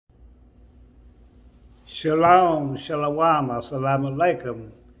Shalom, shalom, assalamu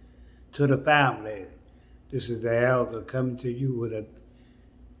alaikum to the family. This is the elder coming to you with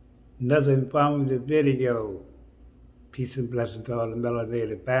another informative video. Peace and blessing to all the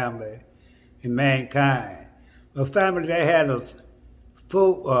melanated family and mankind. A family that had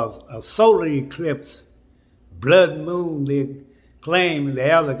a solar eclipse, blood moon, they claim, and the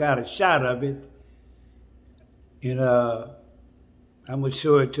elder got a shot of it. And I'm going to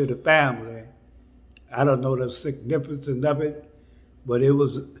show it to the family. I don't know the significance of it, but it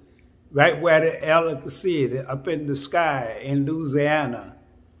was right where the elder could see it, up in the sky in Louisiana.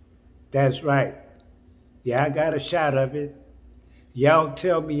 That's right. Yeah, I got a shot of it. Y'all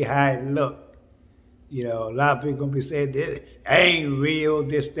tell me how it looked. You know, a lot of people gonna be saying this ain't real,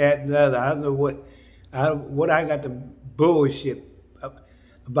 this, that, and the other. I don't know what I got the bullshit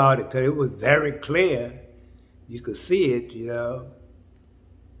about it, because it was very clear. You could see it, you know.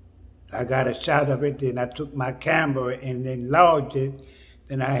 I got a shot of it, then I took my camera and enlarged it.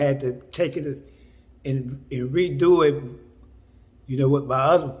 Then I had to take it and redo it, you know, with my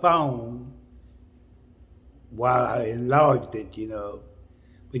other phone while I enlarged it, you know.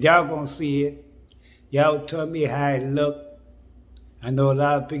 But y'all gonna see it. Y'all tell me how it looked. I know a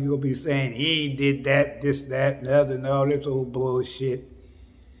lot of people gonna be saying, he did that, this, that, and the other, and all this old bullshit.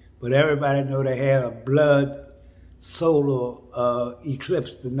 But everybody know they had a blood solar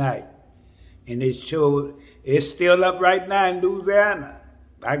eclipse tonight. And it showed, it's still up right now in Louisiana.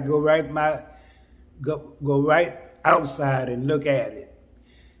 I go right outside and look at it.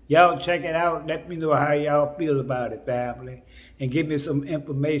 Y'all check it out. Let me know how y'all feel about it, family. And give me some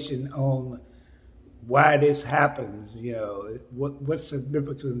information on why this happens, you know. What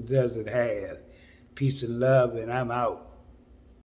significance does it have? Peace and love, and I'm out.